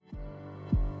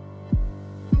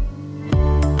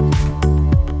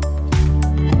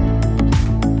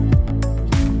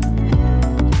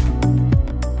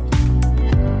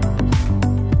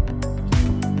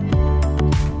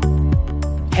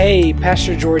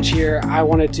Pastor George here. I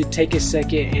wanted to take a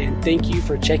second and thank you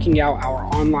for checking out our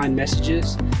online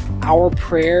messages. Our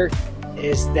prayer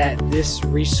is that this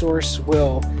resource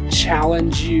will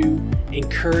challenge you,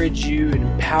 encourage you, and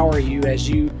empower you as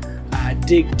you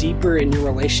dig deeper in your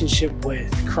relationship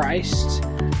with Christ.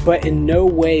 But in no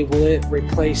way will it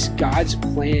replace God's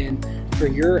plan for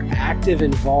your active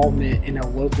involvement in a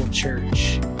local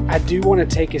church. I do want to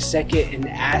take a second and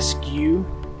ask you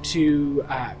to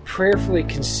prayerfully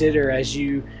consider, as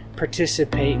you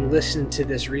participate and listen to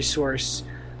this resource,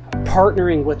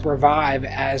 partnering with Revive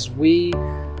as we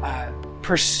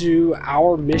pursue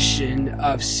our mission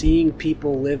of seeing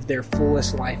people live their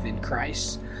fullest life in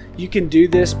Christ. You can do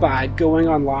this by going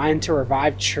online to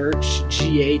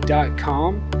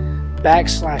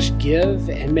revivechurchga.com/give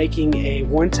and making a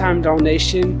one-time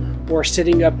donation or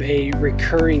setting up a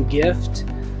recurring gift.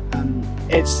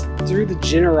 It's through the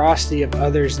generosity of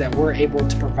others that we're able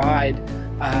to provide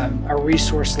a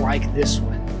resource like this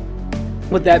one.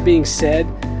 With that being said,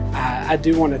 I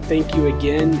do want to thank you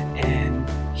again, and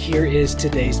here is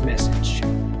today's message.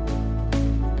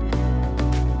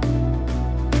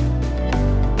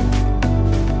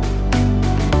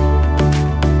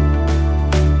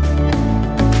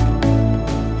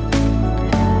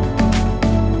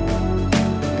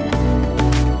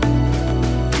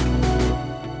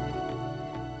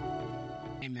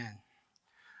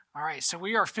 So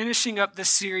we are finishing up this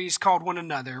series called One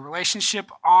Another,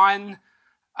 relationship on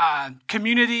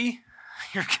community,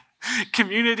 your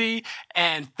community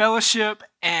and fellowship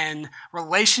and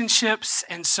relationships.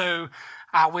 And so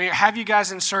we have you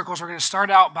guys in circles. We're going to start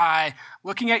out by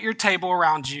looking at your table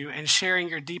around you and sharing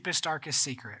your deepest, darkest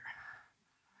secret.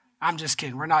 I'm just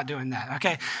kidding. We're not doing that.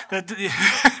 Okay.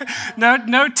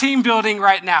 No team building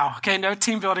right now. Okay. No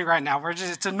team building right now.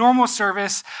 It's a normal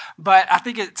service, but I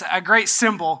think it's a great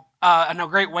symbol and a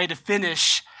great way to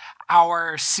finish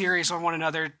our series on one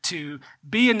another, to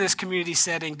be in this community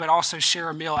setting, but also share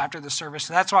a meal after the service.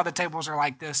 So that's why the tables are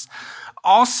like this.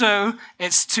 Also,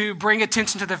 it's to bring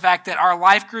attention to the fact that our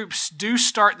life groups do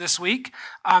start this week.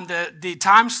 The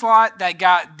time slot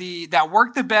that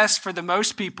worked the best for the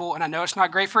most people, and I know it's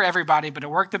not great for everybody, but it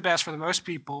worked the best for the most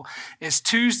people, is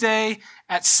Tuesday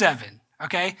at 7.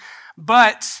 Okay,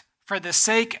 but for the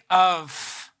sake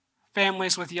of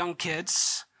families with young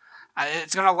kids,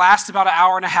 it's going to last about an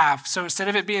hour and a half. So instead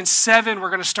of it being 7, we're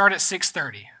going to start at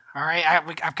 6:30. All right.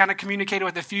 I've kind of communicated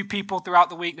with a few people throughout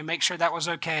the week to make sure that was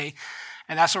okay.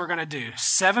 And that's what we're going to do.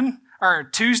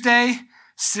 Tuesday,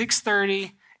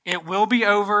 6:30. It will be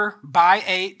over by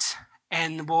 8.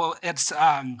 And we'll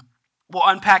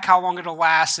unpack how long it'll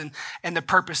last and the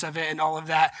purpose of it and all of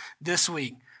that this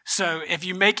week. So if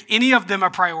you make any of them a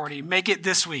priority, make it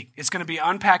this week. It's going to be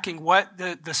unpacking what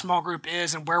the small group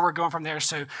is and where we're going from there.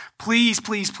 So please,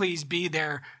 please, please be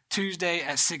there Tuesday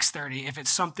at 6:30 if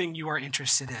it's something you are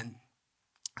interested in.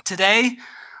 Today,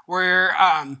 we're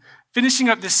finishing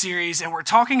up this series, and we're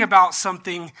talking about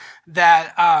something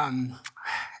that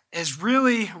is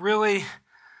really, really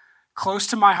close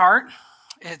to my heart.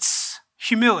 It's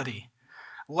humility.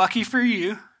 Lucky for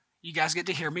you, you guys get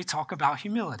to hear me talk about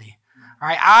humility. All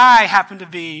right, I happen to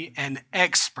be an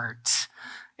expert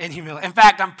in humility. In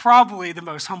fact, I'm probably the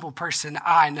most humble person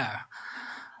I know.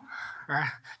 Right?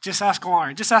 Just ask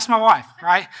Lauren. Just ask my wife,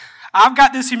 right? I've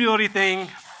got this humility thing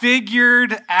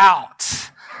figured out.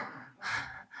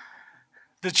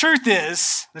 The truth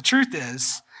is,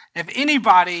 if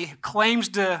anybody claims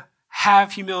to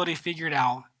have humility figured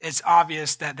out, it's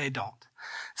obvious that they don't.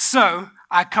 So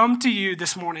I come to you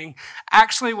this morning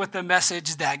actually with a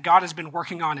message that God has been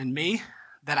working on in me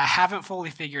that I haven't fully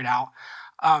figured out.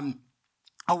 A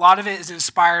lot of it is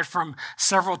inspired from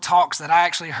several talks that I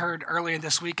actually heard earlier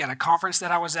this week at a conference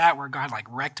that I was at where God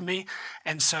wrecked me.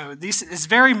 And so this is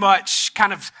very much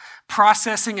kind of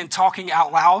processing and talking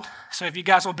out loud. So if you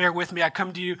guys will bear with me, I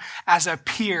come to you as a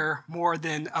peer more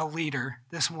than a leader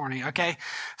this morning, okay?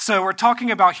 So we're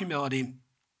talking about humility.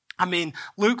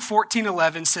 Luke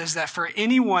 14:11 says that for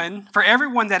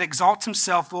everyone that exalts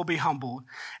himself will be humbled,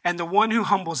 and the one who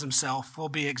humbles himself will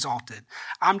be exalted.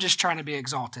 I'm just trying to be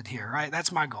exalted here, right?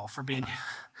 That's my goal for being here.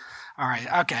 All right,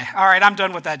 okay. All right, I'm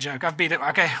done with that joke. I've beat it.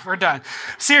 Okay, we're done.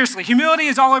 Seriously, humility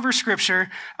is all over Scripture.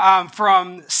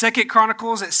 From 2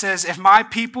 Chronicles, it says, if my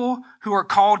people who are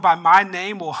called by my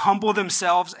name will humble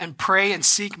themselves and pray and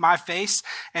seek my face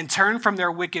and turn from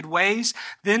their wicked ways,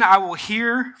 then I will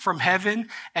hear from heaven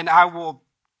and I will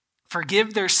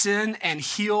forgive their sin and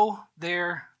heal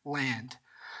their land.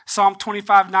 Psalm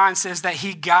 25:9 says that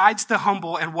he guides the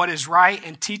humble in what is right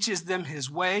and teaches them his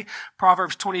way.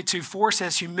 Proverbs 22:4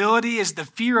 says humility is the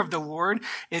fear of the Lord.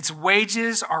 Its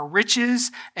wages are riches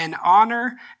and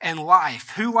honor and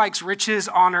life. Who likes riches,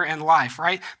 honor, and life,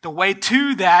 right? The way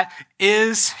to that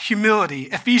is humility.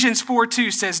 Ephesians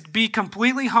 4:2 says, be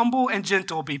completely humble and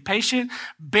gentle, be patient,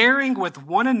 bearing with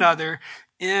one another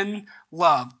in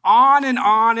love. On and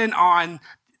on and on.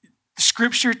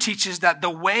 Scripture teaches that the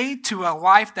way to a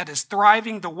life that is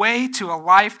thriving, the way to a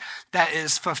life that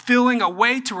is fulfilling, a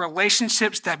way to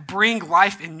relationships that bring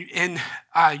life in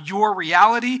your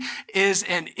reality is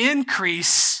an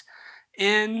increase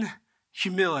in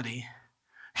humility.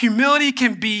 Humility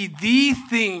can be the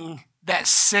thing that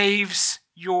saves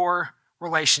your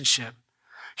relationship.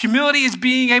 Humility is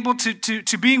being able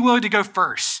to being willing to go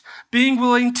first, being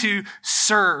willing to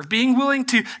serve, being willing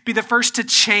to be the first to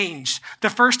change, the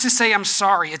first to say, I'm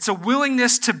sorry. It's a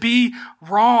willingness to be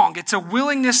wrong. It's a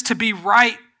willingness to be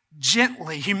right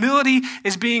gently. Humility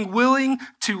is being willing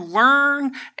to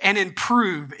learn and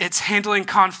improve. It's handling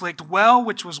conflict well,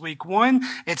 which was week 1.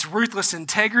 It's ruthless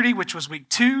integrity, which was week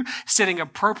 2. Setting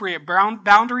appropriate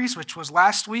boundaries, which was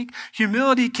last week.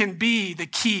 Humility can be the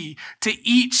key to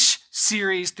each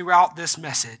series throughout this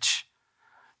message.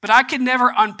 But I could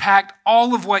never unpack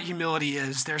all of what humility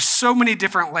is. There's so many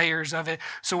different layers of it.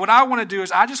 So what I want to do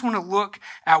is I just want to look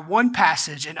at one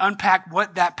passage and unpack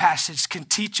what that passage can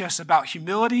teach us about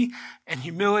humility and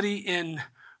humility in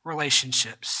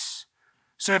relationships.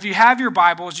 So if you have your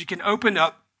Bibles, you can open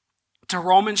up to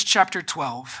Romans chapter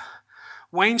 12.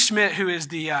 Wayne Schmidt, who is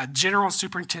the general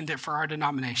superintendent for our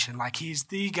denomination, like he's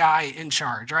the guy in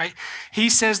charge, right? He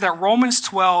says that Romans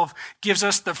 12 gives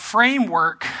us the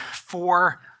framework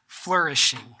for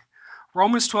flourishing.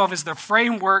 Romans 12 is the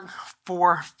framework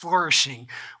for flourishing.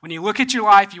 When you look at your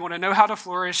life, you want to know how to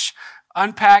flourish,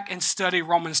 unpack and study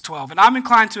Romans 12. And I'm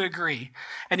inclined to agree.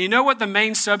 And you know what the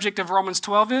main subject of Romans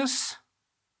 12 is?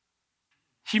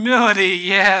 Humility.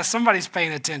 Yeah, somebody's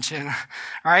paying attention. All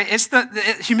right.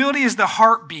 Humility is the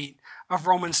heartbeat of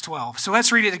Romans 12. So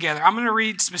let's read it together. I'm going to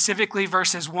read specifically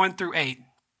verses 1 through 8.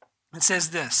 It says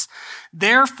this,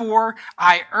 therefore,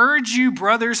 I urge you,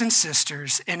 brothers and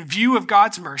sisters, in view of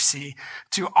God's mercy,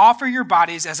 to offer your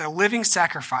bodies as a living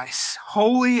sacrifice,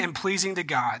 holy and pleasing to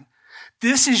God.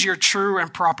 This is your true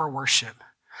and proper worship.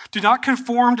 Do not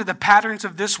conform to the patterns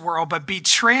of this world, but be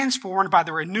transformed by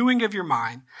the renewing of your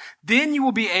mind. Then you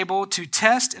will be able to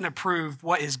test and approve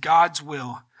what is God's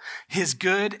will, his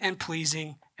good and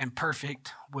pleasing and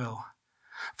perfect will.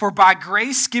 For by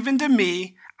grace given to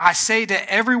me, I say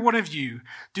to every one of you,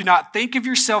 do not think of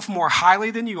yourself more highly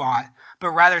than you ought,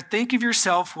 but rather think of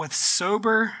yourself with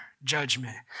sober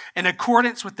judgment, in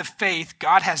accordance with the faith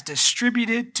God has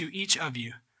distributed to each of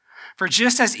you. For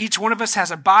just as each one of us has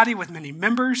a body with many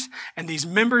members, and these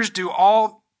members do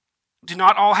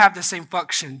not all have the same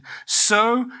function,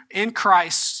 so in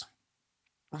Christ,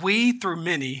 we, through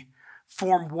many,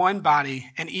 form one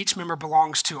body, and each member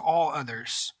belongs to all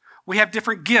others. We have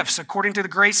different gifts according to the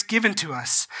grace given to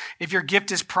us. If your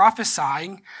gift is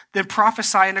prophesying, then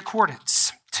prophesy in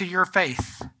accordance to your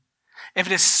faith. If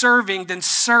it is serving, then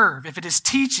serve. If it is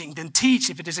teaching, then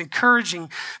teach. If it is encouraging,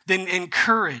 then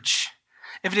encourage.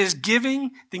 If it is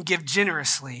giving, then give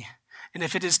generously. And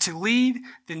if it is to lead,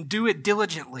 then do it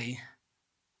diligently.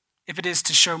 If it is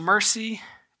to show mercy,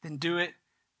 then do it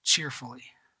cheerfully.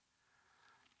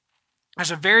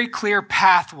 There's a very clear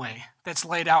pathway that's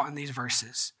laid out in these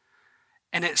verses.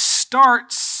 And it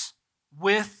starts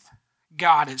with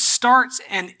God. It starts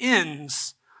and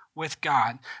ends with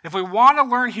God. If we want to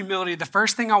learn humility, the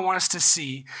first thing I want us to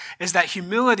see is that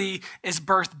humility is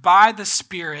birthed by the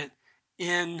Spirit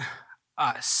in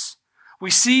us.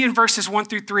 We see in verses 1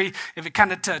 through 3, if it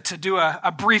kind of to do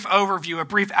a brief overview, a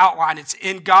brief outline, it's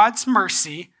in God's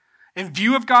mercy, in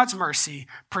view of God's mercy,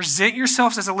 present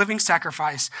yourselves as a living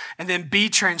sacrifice, and then be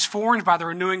transformed by the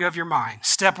renewing of your mind.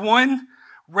 Step 1,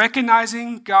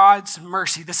 recognizing God's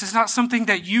mercy. This is not something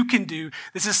that you can do.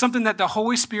 This is something that the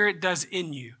Holy Spirit does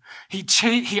in you.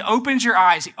 He opens your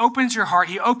eyes. He opens your heart.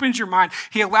 He opens your mind.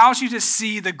 He allows you to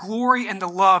see the glory and the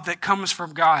love that comes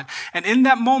from God. And in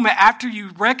that moment, after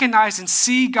you recognize and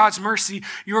see God's mercy,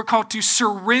 you are called to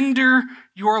surrender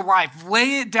your life.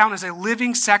 Lay it down as a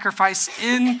living sacrifice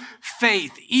in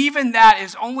faith. Even that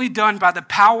is only done by the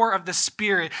power of the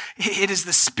Spirit. It is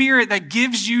the Spirit that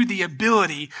gives you the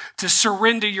ability to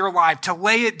surrender your life, to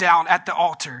lay it down at the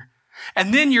altar.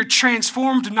 And then you're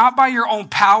transformed not by your own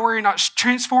power. You're not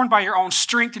transformed by your own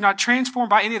strength. You're not transformed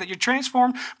by any of that. You're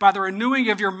transformed by the renewing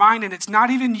of your mind. And it's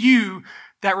not even you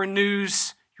that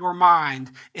renews your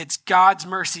mind. It's God's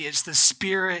mercy. It's the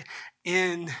Spirit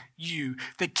in you.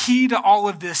 The key to all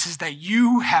of this is that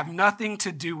you have nothing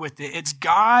to do with it. It's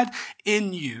God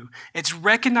in you. It's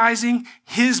recognizing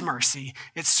His mercy.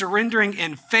 It's surrendering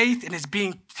in faith, and it's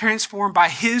being transformed by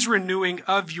His renewing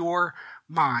of your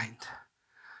mind.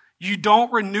 You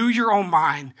don't renew your own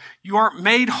mind. You aren't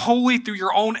made holy through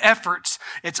your own efforts.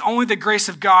 It's only the grace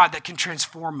of God that can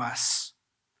transform us.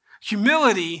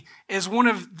 Humility is one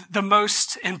of the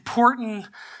most important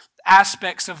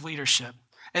aspects of leadership,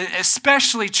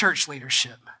 especially church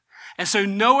leadership. And so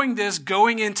knowing this,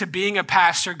 going into being a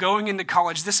pastor, going into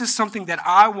college, this is something that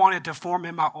I wanted to form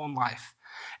in my own life.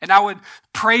 And I would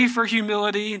pray for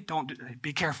humility.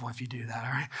 Be careful if you do that,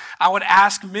 all right? I would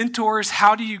ask mentors,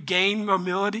 how do you gain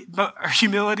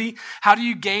humility? How do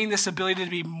you gain this ability to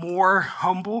be more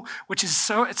humble? It's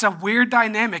a weird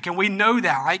dynamic, and we know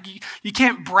that. Like, you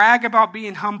can't brag about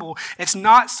being humble. It's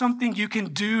not something you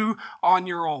can do on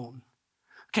your own.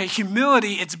 Okay,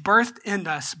 humility, it's birthed in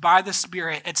us by the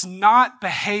Spirit. It's not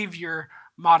behavior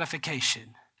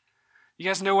modification. You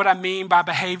guys know what I mean by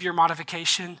behavior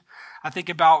modification? I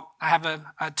have a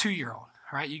 2-year-old, all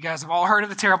right? You guys have all heard of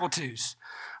the terrible twos,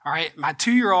 all right? My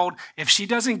 2-year-old, if she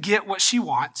doesn't get what she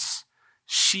wants,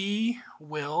 she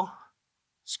will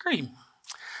scream.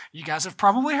 You guys have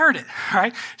probably heard it,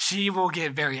 right? She will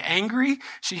get very angry.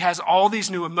 She has all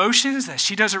these new emotions that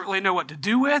she doesn't really know what to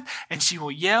do with, and she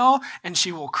will yell, and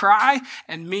she will cry.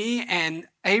 And me and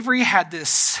Avery had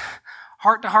this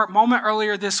heart-to-heart moment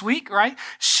earlier this week, right?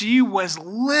 She was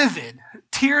livid,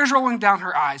 tears rolling down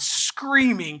her eyes,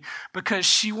 screaming because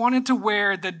she wanted to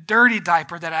wear the dirty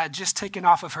diaper that I had just taken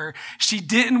off of her. She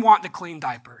didn't want the clean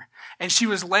diaper. And she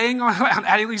was laying on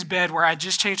Addie Lee's bed where I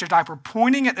just changed her diaper,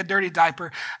 pointing at the dirty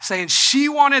diaper, saying she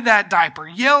wanted that diaper,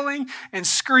 yelling and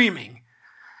screaming.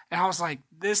 And I was like,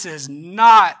 this is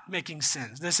not making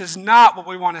sense. This is not what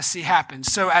we want to see happen.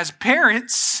 So as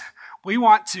parents, we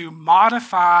want to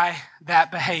modify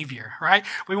that behavior, right?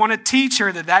 We want to teach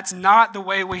her that that's not the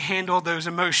way we handle those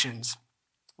emotions.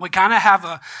 We kind of have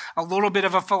a little bit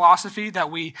of a philosophy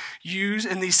that we use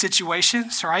in these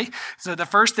situations, right? So the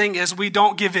first thing is we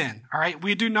don't give in, all right?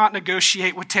 We do not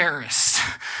negotiate with terrorists,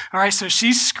 all right? So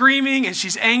she's screaming and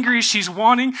she's angry. She's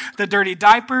wanting the dirty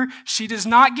diaper. She does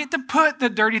not get to put the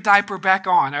dirty diaper back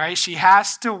on, all right? She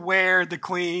has to wear the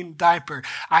clean diaper.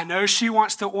 I know she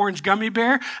wants the orange gummy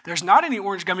bear. There's not any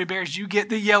orange gummy bears. You get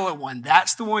the yellow one.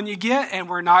 That's the one you get, and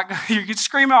you can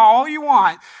scream out all you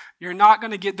want. You're not going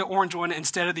to get the orange one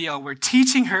instead of the yellow. We're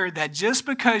teaching her that just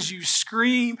because you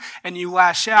scream and you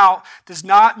lash out does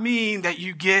not mean that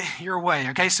you get your way,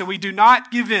 okay? So we do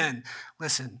not give in.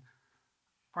 Listen,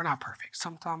 we're not perfect.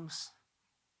 Sometimes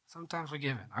we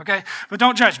give in, okay? But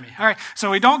don't judge me, all right? So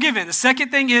we don't give in. The second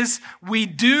thing is we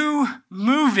do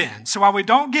move in. So while we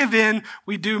don't give in,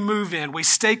 we do move in. We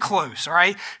stay close, all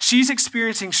right? She's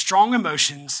experiencing strong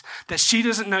emotions that she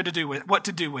doesn't know what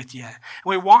to do with yet.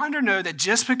 And we want her to know that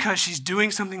just because she's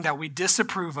doing something that we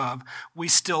disapprove of, we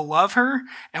still love her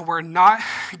and we're not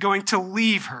going to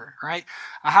leave her, right?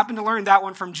 I happen to learn that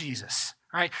one from Jesus.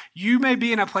 Right? You may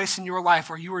be in a place in your life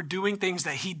where you are doing things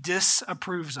that He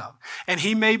disapproves of, and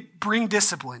He may bring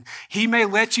discipline. He may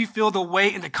let you feel the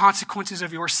weight and the consequences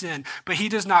of your sin, but He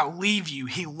does not leave you.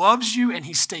 He loves you and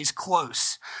He stays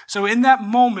close. So in that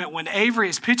moment when Avery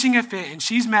is pitching a fit and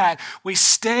she's mad, we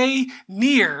stay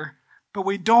near, but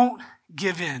we don't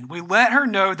give in. We let her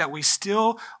know that we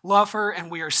still love her and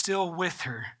we are still with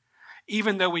her,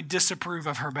 even though we disapprove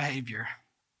of her behavior.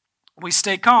 We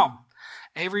stay calm.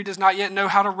 Avery does not yet know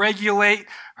how to regulate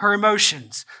her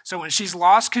emotions. So when she's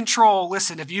lost control,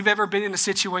 listen, if you've ever been in a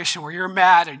situation where you're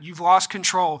mad and you've lost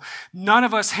control, none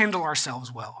of us handle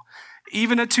ourselves well.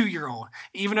 Even a 2-year-old,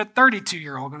 even a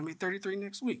 32-year-old, going to be 33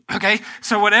 next week. Okay?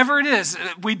 So whatever it is,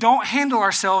 we don't handle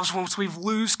ourselves once we've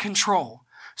lose control.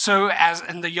 So as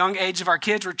in the young age of our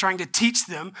kids, we're trying to teach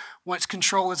them once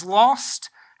control is lost,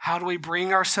 how do we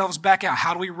bring ourselves back out?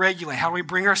 How do we regulate? How do we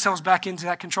bring ourselves back into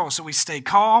that control? So we stay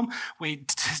calm. We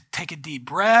take a deep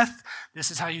breath. This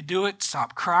is how you do it.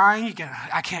 Stop crying.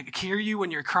 I can't hear you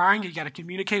when you're crying. You got to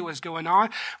communicate what's going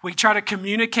on. We try to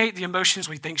communicate the emotions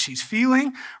we think she's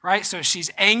feeling, right? So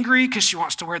she's angry because she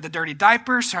wants to wear the dirty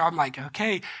diaper. So I'm like,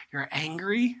 okay, you're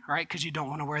angry, right? Because you don't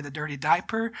want to wear the dirty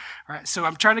diaper, right? So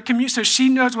I'm trying to communicate so she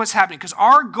knows what's happening because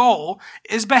our goal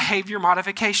is behavior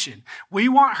modification. We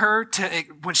want her to,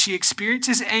 when she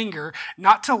experiences anger,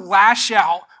 not to lash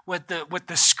out with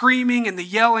the screaming and the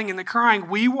yelling and the crying.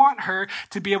 We want her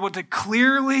to be able to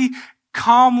clearly,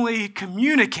 calmly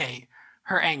communicate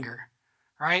her anger,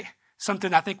 right?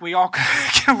 Something I think we all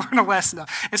can learn a lesson of.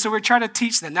 And so we're trying to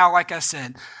teach that. Now, like I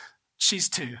said, she's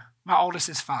 2. My oldest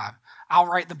is 5. I'll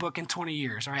write the book in 20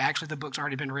 years. All right, actually, the book's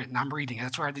already been written. I'm reading it.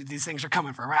 That's where these things are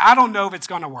coming from. Right? I don't know if it's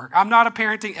going to work. I'm not a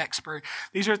parenting expert.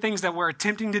 These are things that we're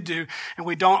attempting to do, and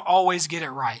we don't always get it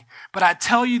right. But I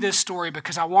tell you this story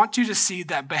because I want you to see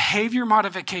that behavior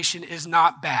modification is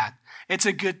not bad. It's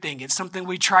a good thing. It's something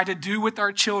we try to do with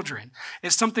our children.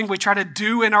 It's something we try to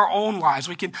do in our own lives.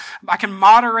 I can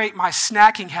moderate my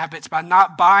snacking habits by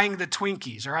not buying the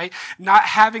Twinkies, all right? Not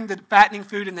having the fattening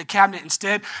food in the cabinet.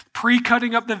 Instead,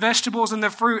 pre-cutting up the vegetables and the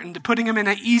fruit and putting them in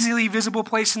an easily visible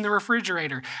place in the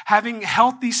refrigerator. Having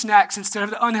healthy snacks instead of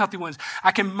the unhealthy ones.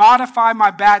 I can modify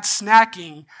my bad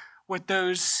snacking with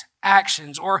those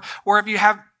actions. Or if you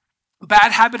have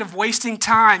bad habit of wasting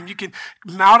time, you can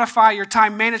modify your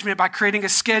time management by creating a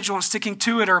schedule and sticking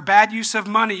to it, or a bad use of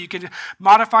money. You can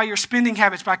modify your spending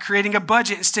habits by creating a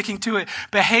budget and sticking to it.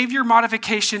 Behavior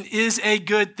modification is a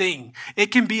good thing. It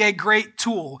can be a great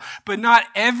tool, but not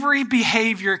every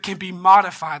behavior can be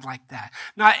modified like that.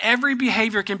 Not every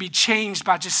behavior can be changed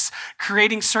by just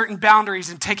creating certain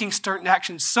boundaries and taking certain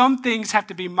actions. Some things have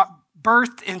to be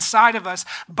birthed inside of us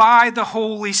by the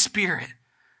Holy Spirit.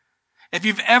 If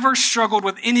you've ever struggled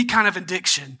with any kind of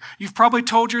addiction, you've probably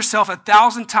told yourself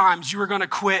 1,000 times you were going to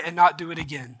quit and not do it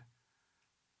again.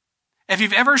 If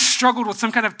you've ever struggled with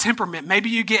some kind of temperament, maybe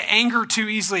you get angry too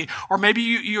easily, or maybe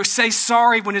you say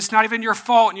sorry when it's not even your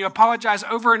fault, and you apologize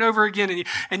over and over again,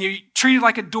 and you treat it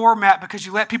like a doormat because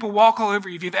you let people walk all over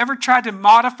you. If you've ever tried to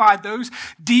modify those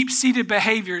deep-seated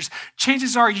behaviors,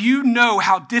 chances are you know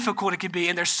how difficult it can be,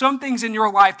 and there's some things in your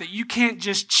life that you can't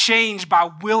just change by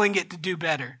willing it to do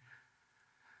better.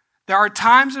 There are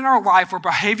times in our life where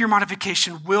behavior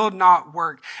modification will not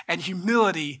work, and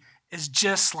humility is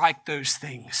just like those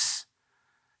things.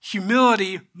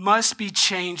 Humility must be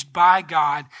changed by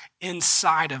God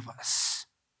inside of us.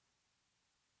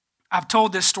 I've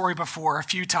told this story before a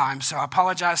few times, so I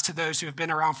apologize to those who have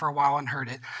been around for a while and heard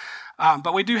it.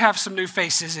 But we do have some new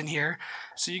faces in here,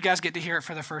 so you guys get to hear it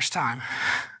for the first time.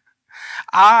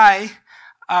 I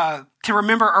can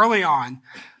remember early on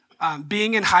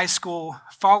being in high school,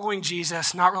 following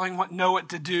Jesus, not really know what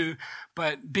to do,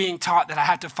 but being taught that I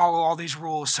had to follow all these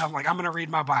rules. So I'm like, I'm going to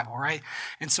read my Bible, right?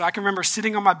 And so I can remember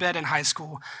sitting on my bed in high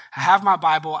school. I have my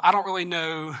Bible. I don't really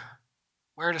know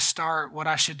where to start, what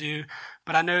I should do,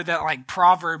 but I know that like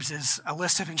Proverbs is a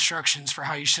list of instructions for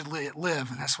how you should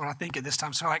live, and that's what I think at this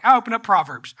time. So like, I open up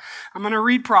Proverbs. I'm going to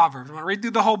read Proverbs. I'm going to read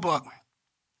through the whole book.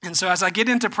 And so as I get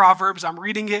into Proverbs, I'm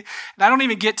reading it, and I don't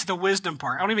even get to the wisdom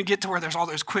part. I don't even get to where there's all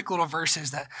those quick little verses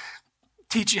that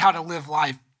teach you how to live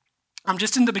life. I'm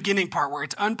just in the beginning part where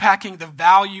it's unpacking the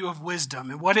value of wisdom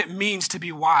and what it means to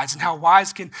be wise and how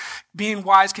being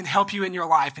wise can help you in your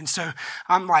life. And so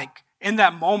I'm like, in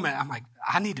that moment, I'm like,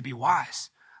 I need to be wise.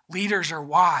 Leaders are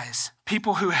wise.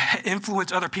 People who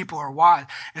influence other people are wise.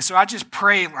 And so I just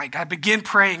pray, like I begin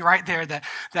praying right there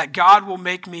that God will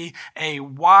make me a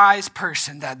wise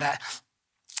person, that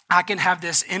I can have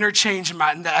this interchange in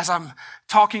that as I'm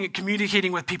talking and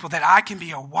communicating with people, that I can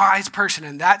be a wise person.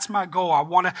 And that's my goal. I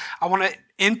want to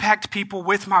impact people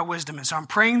with my wisdom. And so I'm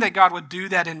praying that God would do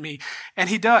that in me. And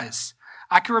he does.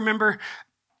 I can remember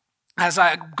as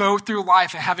I go through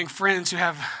life and having friends who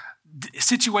have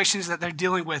situations that they're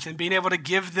dealing with and being able to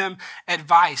give them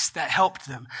advice that helped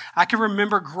them. I can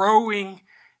remember growing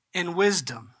in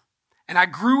wisdom. And I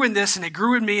grew in this and it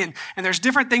grew in me. And there's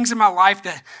different things in my life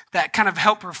that kind of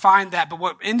helped refine that. But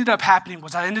what ended up happening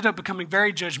was I ended up becoming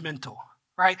very judgmental,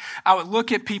 right? I would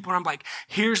look at people and I'm like,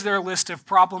 here's their list of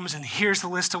problems and here's the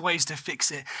list of ways to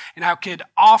fix it. And I could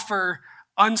offer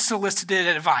unsolicited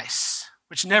advice,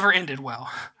 which never ended well,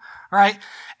 right?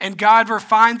 And God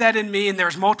refined that in me. And there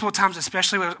was multiple times,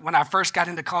 especially when I first got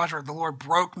into college, where the Lord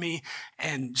broke me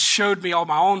and showed me all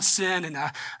my own sin. And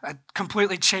I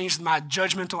completely changed my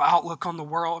judgmental outlook on the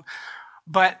world.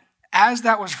 But as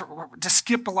that was, to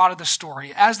skip a lot of the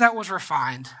story, as that was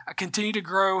refined, I continue to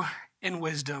grow in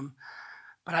wisdom,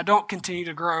 but I don't continue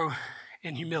to grow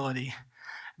in humility.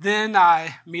 Then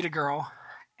I meet a girl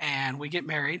and we get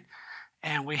married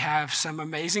and we have some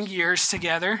amazing years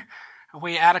together.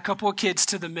 We add a couple of kids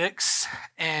to the mix,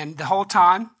 and the whole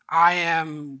time I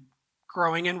am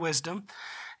growing in wisdom.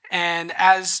 And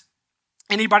as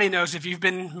anybody knows, if you've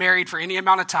been married for any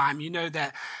amount of time, you know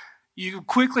that you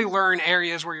quickly learn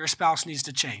areas where your spouse needs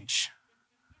to change,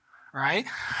 right?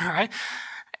 Right?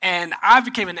 And I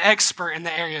became an expert in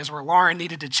the areas where Lauren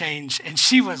needed to change, and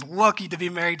she was lucky to be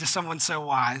married to someone so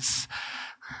wise.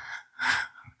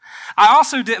 I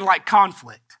also didn't like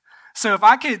conflict. So if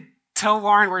I could tell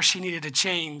Lauren where she needed to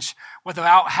change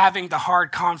without having the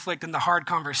hard conflict and the hard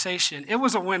conversation, it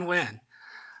was a win-win,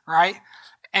 right?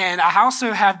 And I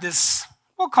also have this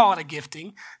we'll call it a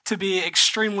gifting, to be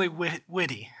extremely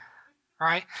witty,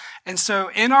 right? And so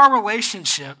in our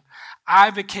relationship, I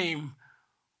became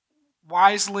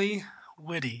wisely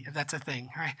witty, if that's a thing,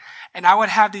 right? And I would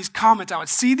have these comments. I would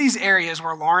see these areas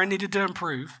where Lauren needed to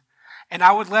improve, and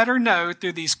I would let her know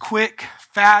through these quick,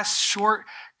 fast, short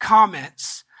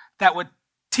comments that would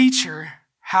teach her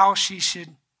how she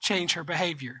should change her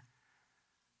behavior.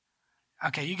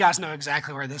 Okay, you guys know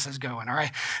exactly where this is going, all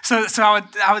right? So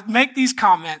I would make these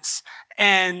comments,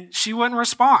 and she wouldn't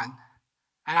respond.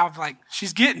 And I was like,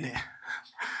 she's getting it.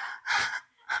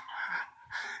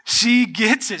 She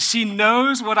gets it. She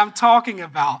knows what I'm talking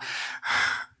about.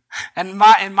 And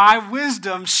in my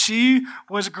wisdom, she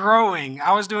was growing.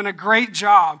 I was doing a great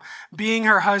job being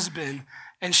her husband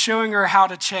and showing her how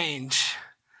to change.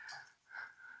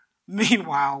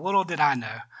 Meanwhile, little did I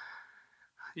know.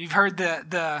 You've heard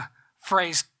the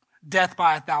phrase, death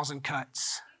by 1,000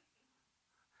 cuts.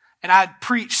 And I'd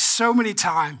preached so many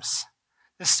times.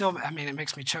 It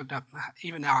makes me choked up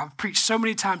even now. I've preached so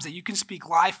many times that you can speak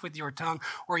life with your tongue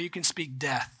or you can speak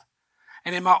death.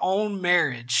 And in my own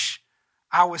marriage,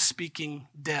 I was speaking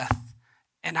death.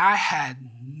 And I had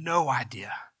no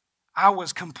idea. I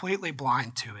was completely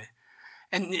blind to it.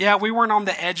 And yeah, we weren't on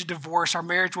the edge of divorce. Our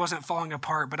marriage wasn't falling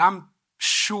apart. But I'm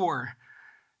sure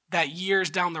that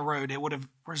years down the road, it would have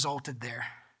resulted there.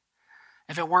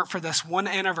 If it weren't for this one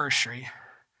anniversary,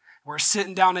 we're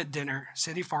sitting down at dinner,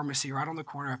 City Pharmacy, right on the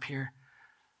corner up here.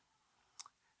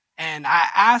 And I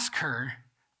asked her,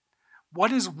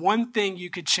 what is one thing you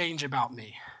could change about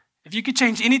me? If you could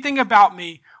change anything about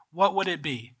me, what would it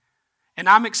be? And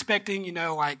I'm expecting,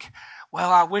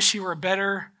 I wish you were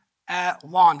better at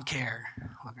lawn care.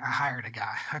 Look, I hired a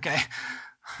guy, okay?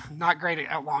 Not great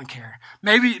at lawn care.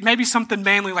 Maybe something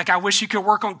manly, like I wish you could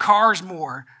work on cars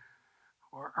more.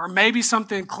 Or maybe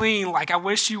something clean, like I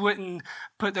wish you wouldn't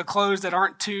put the clothes that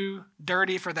aren't too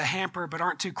dirty for the hamper, but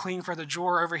aren't too clean for the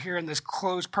drawer over here in this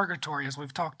clothes purgatory, as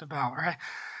we've talked about, right?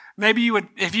 Maybe you would,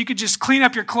 if you could just clean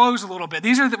up your clothes a little bit.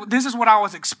 This is what I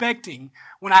was expecting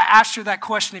when I asked her that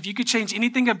question. If you could change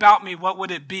anything about me, what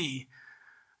would it be?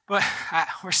 But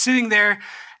we're sitting there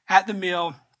at the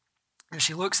meal, and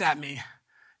she looks at me,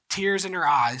 tears in her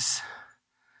eyes.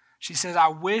 She says, I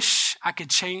wish I could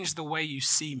change the way you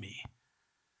see me.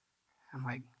 I'm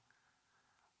like,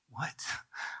 what?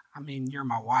 I mean, you're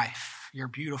my wife. You're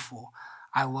beautiful.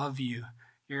 I love you.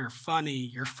 You're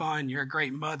funny. You're fun. You're a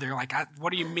great mother.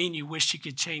 What do you mean you wish you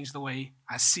could change the way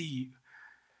I see you?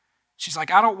 She's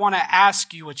like, I don't want to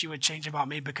ask you what you would change about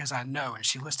me because I know. And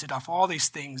she listed off all these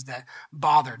things that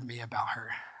bothered me about her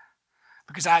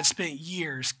because I had spent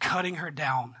years cutting her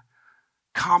down,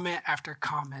 comment after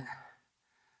comment,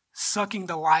 sucking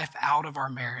the life out of our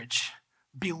marriage,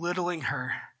 belittling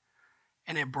her.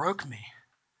 And it broke me.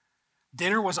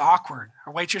 Dinner was awkward.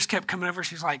 Our waitress kept coming over.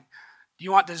 She's like, do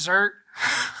you want dessert?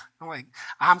 I'm like,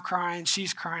 I'm crying.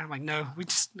 She's crying. I'm like, no,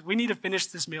 we need to finish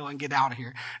this meal and get out of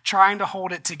here. Trying to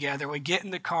hold it together. We get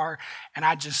in the car and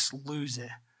I just lose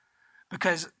it.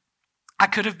 Because I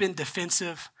could have been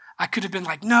defensive. I could have been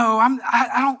like, no,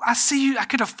 I see you. I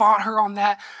could have fought her on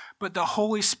that. But the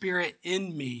Holy Spirit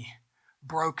in me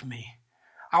broke me.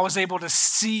 I was able to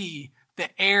see the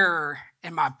error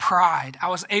in my pride. I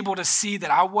was able to see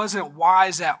that I wasn't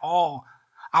wise at all.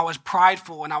 I was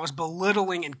prideful and I was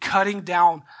belittling and cutting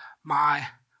down my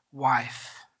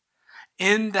wife.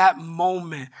 In that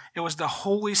moment, it was the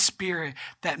Holy Spirit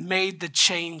that made the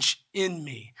change in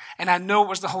me. And I know it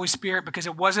was the Holy Spirit because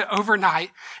it wasn't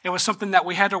overnight. It was something that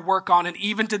we had to work on. And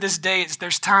even to this day,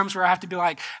 there's times where I have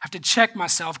to check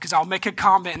myself because I'll make a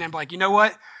comment and I'm like, you know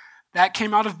what? That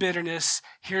came out of bitterness.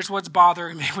 Here's what's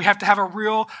bothering me. We have to have a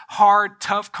real hard,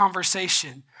 tough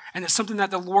conversation. And it's something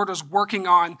that the Lord was working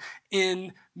on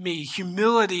in me.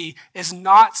 Humility is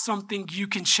not something you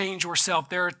can change yourself.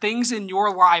 There are things in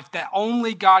your life that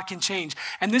only God can change.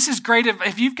 And this is great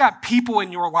if you've got people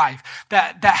in your life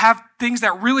that have things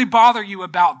that really bother you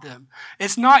about them.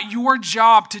 It's not your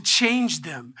job to change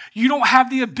them. You don't have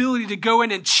the ability to go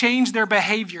in and change their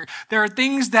behavior. There are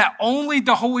things that only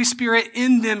the Holy Spirit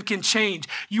in them can change.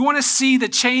 You want to see the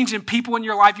change in people in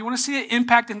your life. You want to see the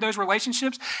impact in those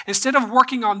relationships. Instead of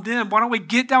working on them, why don't we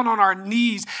get down on our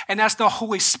knees and ask the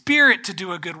Holy Spirit to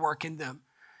do a good work in them?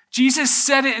 Jesus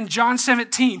said it in John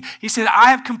 17. He said,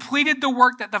 I have completed the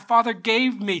work that the Father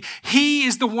gave me. He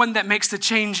is the one that makes the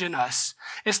change in us.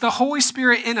 It's the Holy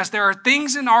Spirit in us. There are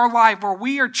things in our life where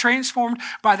we are transformed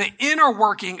by the inner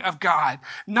working of God,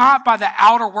 not by the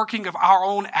outer working of our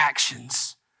own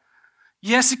actions.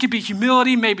 Yes, it could be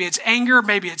humility. Maybe it's anger.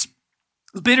 Maybe it's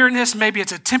bitterness. Maybe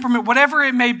it's a temperament. Whatever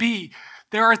it may be,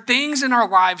 There are things in our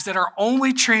lives that are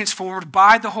only transformed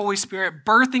by the Holy Spirit,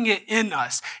 birthing it in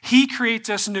us. He creates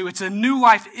us new. It's a new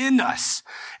life in us.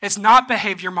 It's not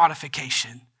behavior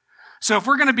modification. So if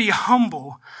we're going to be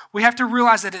humble, we have to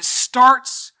realize that it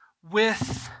starts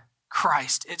with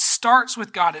Christ. It starts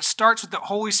with God. It starts with the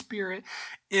Holy Spirit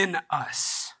in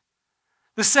us.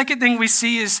 The second thing we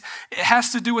see is it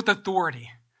has to do with authority.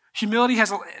 Humility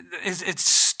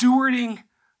it's stewarding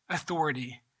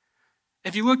authority.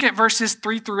 If you look at verses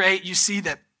 3-8, you see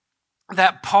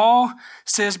that Paul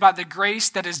says by the grace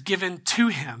that is given to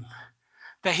him,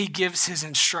 that he gives his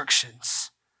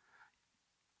instructions.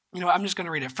 I'm just going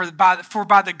to read it. For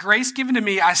by the grace given to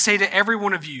me, I say to every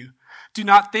one of you, do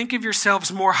not think of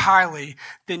yourselves more highly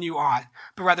than you ought,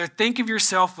 but rather think of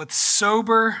yourself with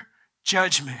sober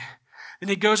judgment. And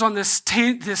he goes on this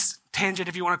tangent,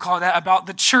 if you want to call it that, about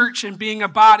the church and being a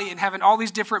body and having all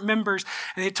these different members.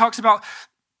 And he talks about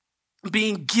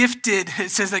being gifted. It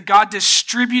says that God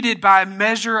distributed by a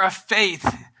measure of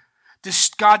faith.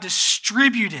 God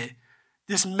distributed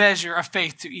this measure of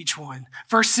faith to each one.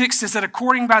 Verse 6 says that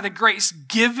according by the grace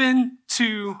given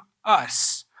to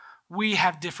us, we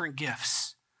have different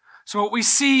gifts. So what we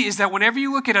see is that whenever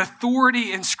you look at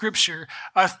authority in Scripture,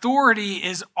 authority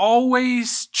is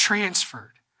always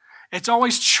transferred. It's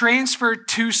always transferred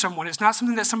to someone. It's not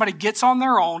something that somebody gets on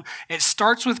their own. It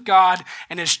starts with God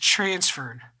and is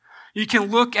transferred. You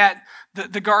can look at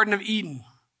the Garden of Eden,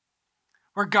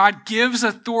 where God gives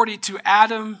authority to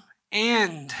Adam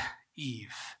and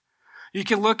Eve. You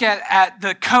can look at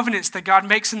the covenants that God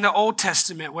makes in the Old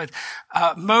Testament with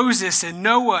Moses and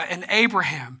Noah and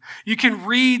Abraham. You can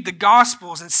read the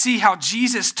Gospels and see how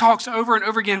Jesus talks over and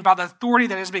over again about the authority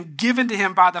that has been given to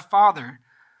him by the Father.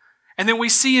 And then we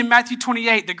see in Matthew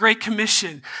 28, the Great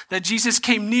Commission, that Jesus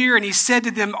came near and he said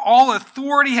to them, all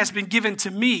authority has been given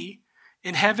to me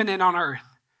in heaven and on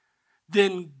earth.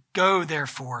 Then go,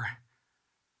 therefore.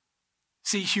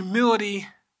 See, humility,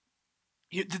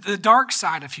 the dark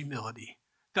side of humility,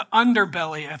 the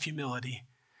underbelly of humility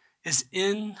is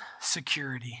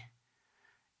insecurity.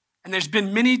 And there's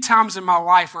been many times in my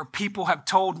life where people have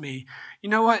told me, you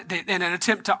know what, in an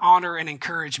attempt to honor and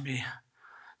encourage me,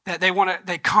 that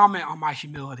they comment on my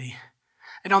humility.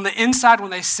 And on the inside,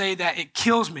 when they say that, it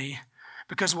kills me,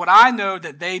 because what I know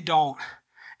that they don't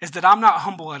is that I'm not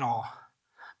humble at all,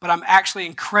 but I'm actually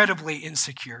incredibly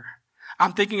insecure.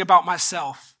 I'm thinking about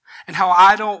myself and how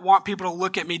I don't want people to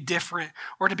look at me different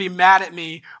or to be mad at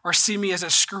me or see me as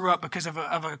a screw up because of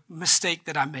a mistake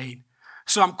that I made.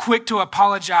 So I'm quick to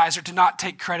apologize or to not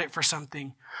take credit for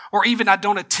something. Or even I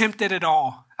don't attempt it at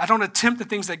all. I don't attempt the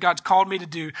things that God's called me to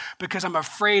do because I'm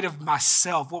afraid of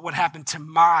myself, what would happen to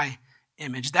my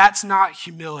image. That's not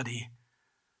humility.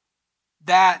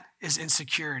 That is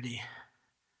insecurity.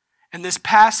 In this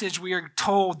passage, we are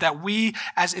told that we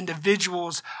as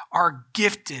individuals are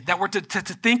gifted, that we're to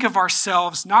think of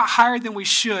ourselves not higher than we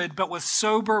should, but with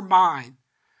sober mind.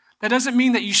 That doesn't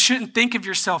mean that you shouldn't think of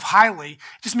yourself highly.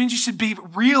 It just means you should be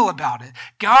real about it.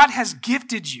 God has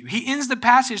gifted you. He ends the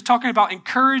passage talking about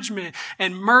encouragement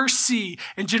and mercy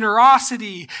and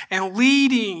generosity and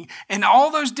leading and all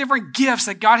those different gifts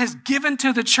that God has given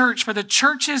to the church for the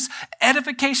church's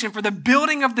edification, for the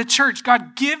building of the church.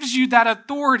 God gives you that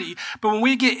authority. But when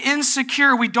we get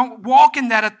insecure, we don't walk in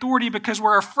that authority because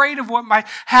we're afraid of what might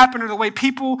happen or the way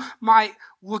people might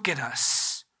look at us.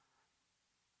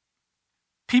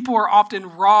 People are often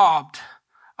robbed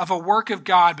of a work of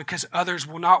God because others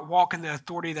will not walk in the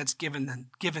authority that's given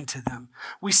to them.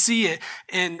 We see it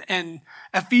in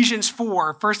Ephesians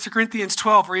 4, 1 Corinthians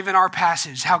 12, or even our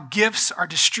passage, how gifts are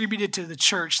distributed to the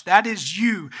church. That is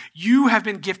you. You have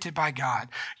been gifted by God.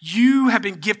 You have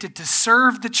been gifted to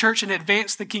serve the church and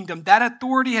advance the kingdom. That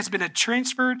authority has been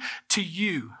transferred to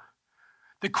you.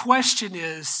 The question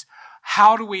is,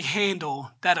 how do we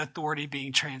handle that authority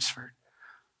being transferred?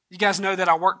 You guys know that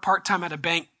I work part-time at a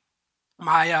bank.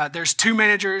 There's two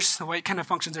managers. The way it kind of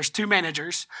functions, there's two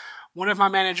managers. One of my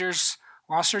managers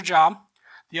lost her job.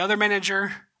 The other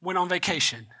manager went on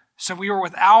vacation. So we were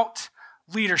without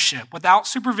leadership, without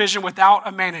supervision, without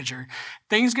a manager.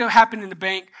 Things happen in the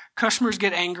bank. Customers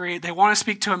get angry. They want to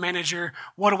speak to a manager.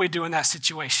 What do we do in that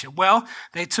situation? Well,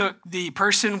 they took the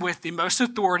person with the most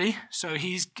authority. So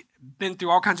he's been through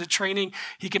all kinds of training.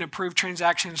 He can approve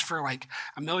transactions for like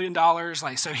 $1 million.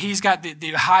 So he's got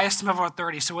the highest level of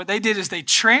authority. So what they did is they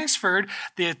transferred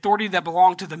the authority that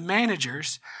belonged to the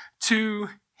managers to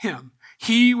him.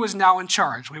 He was now in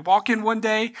charge. We walk in one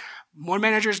day, one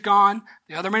manager's gone,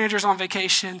 the other manager's on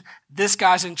vacation, this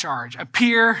guy's in charge. A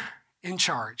peer in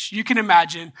charge. You can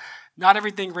imagine not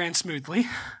everything ran smoothly.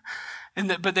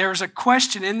 But there was a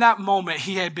question in that moment.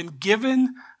 He had been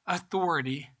given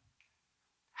authority,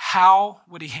 how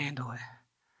would he handle it?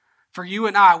 For you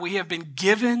and I, we have been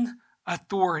given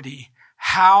authority.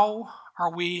 How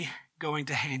are we going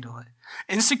to handle it?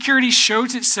 Insecurity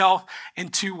shows itself in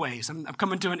two ways. I'm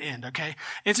coming to an end, okay?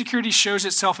 Insecurity shows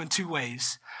itself in two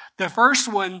ways. The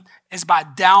first one is by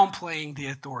downplaying the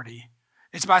authority.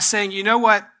 It's by saying, you know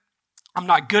what? I'm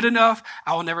not good enough.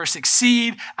 I will never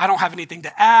succeed. I don't have anything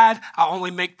to add. I'll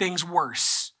only make things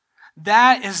worse.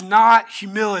 That is not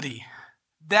humility.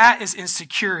 That is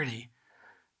insecurity.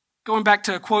 Going back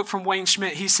to a quote from Wayne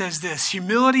Schmidt, he says this: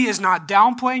 humility is not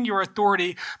downplaying your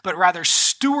authority, but rather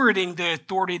stewarding the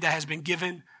authority that has been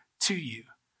given to you.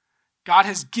 God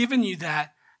has given you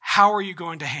that. How are you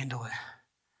going to handle it?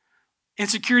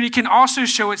 Insecurity can also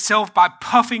show itself by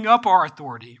puffing up our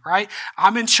authority, right?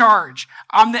 I'm in charge.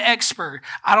 I'm the expert.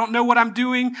 I don't know what I'm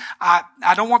doing. I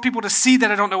don't want people to see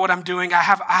that I don't know what I'm doing. I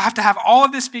have to have all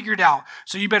of this figured out.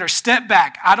 So you better step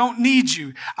back. I don't need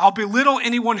you. I'll belittle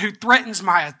anyone who threatens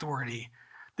my authority.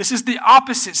 This is the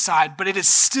opposite side, but it is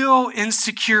still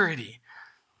insecurity.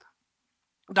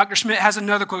 Dr. Schmidt has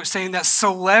another quote saying that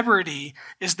celebrity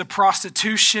is the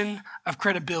prostitution of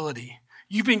credibility.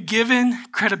 You've been given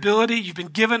credibility, you've been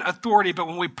given authority, but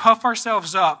when we puff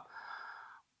ourselves up,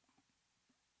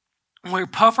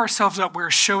 we're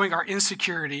showing our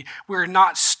insecurity. We're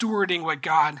not stewarding what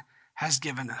God has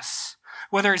given us.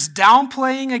 Whether it's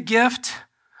downplaying a gift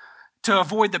to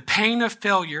avoid the pain of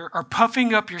failure or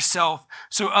puffing up yourself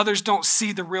so others don't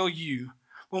see the real you.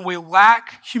 When we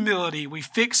lack humility, we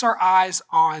fix our eyes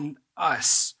on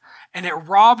us, and it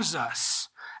robs us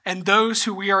and those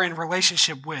who we are in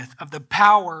relationship with of the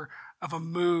power of a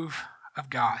move of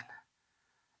God.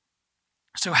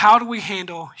 So how do we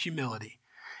handle humility?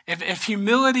 If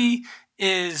humility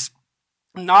is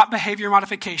not behavior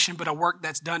modification, but a work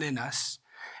that's done in us,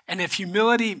 and if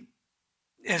humility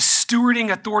is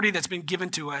stewarding authority that's been given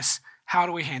to us, how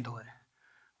do we handle it?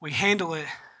 We handle it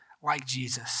like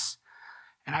Jesus.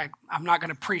 And I'm not going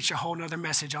to preach a whole nother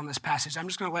message on this passage. I'm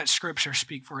just going to let Scripture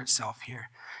speak for itself here.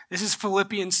 This is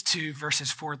Philippians 2,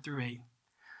 verses 4 through 8.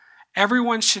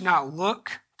 Everyone should not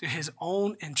look to his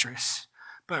own interests,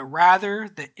 but rather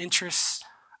the interests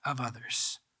of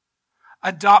others.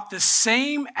 Adopt the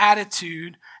same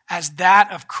attitude as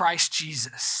that of Christ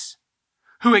Jesus,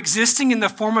 who existing in the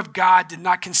form of God did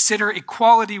not consider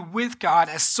equality with God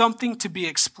as something to be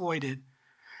exploited.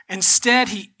 Instead,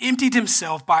 he emptied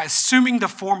himself by assuming the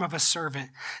form of a servant,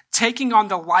 taking on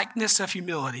the likeness of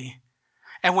humility.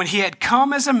 And when he had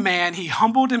come as a man, he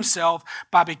humbled himself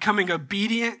by becoming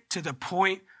obedient to the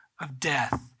point of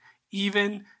death,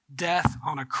 even death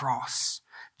on a cross.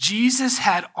 Jesus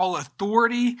had all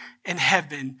authority in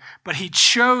heaven, but he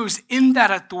chose in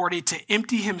that authority to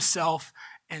empty himself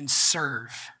and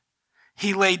serve.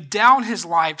 He laid down his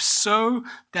life so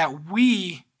that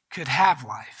we could have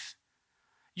life.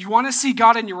 You want to see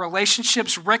God in your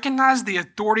relationships? Recognize the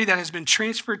authority that has been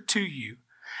transferred to you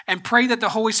and pray that the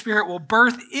Holy Spirit will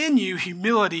birth in you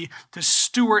humility to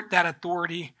steward that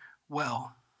authority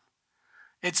well.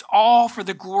 It's all for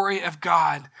the glory of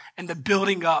God and the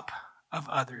building up of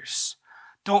others.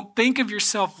 Don't think of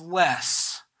yourself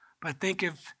less, but I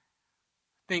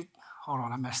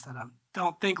messed that up.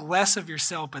 Don't think less of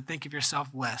yourself, but think of yourself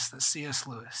less. That's C.S.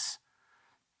 Lewis.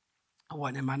 I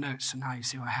wasn't in my notes, so now you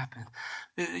see what happened.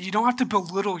 You don't have to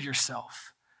belittle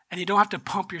yourself, and you don't have to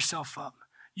pump yourself up.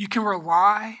 You can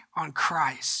rely on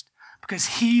Christ because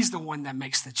he's the one that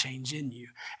makes the change in you,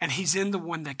 and he's the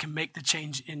one that can make the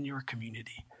change in your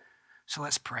community. So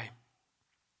let's pray.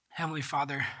 Heavenly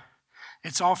Father,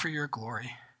 it's all for your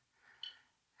glory.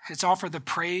 It's all for the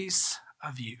praise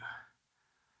of you.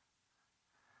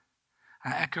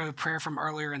 I echo the prayer from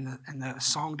earlier in the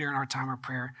song during our time of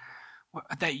prayer,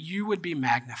 that you would be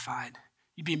magnified.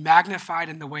 You'd be magnified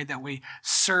in the way that we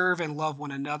serve and love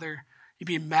one another. You'd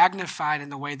be magnified in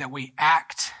the way that we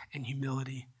act in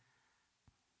humility.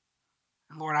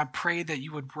 And Lord, I pray that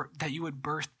you would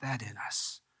birth that in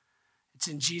us. It's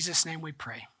in Jesus' name we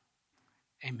pray.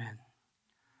 Amen.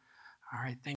 All right. Thank you.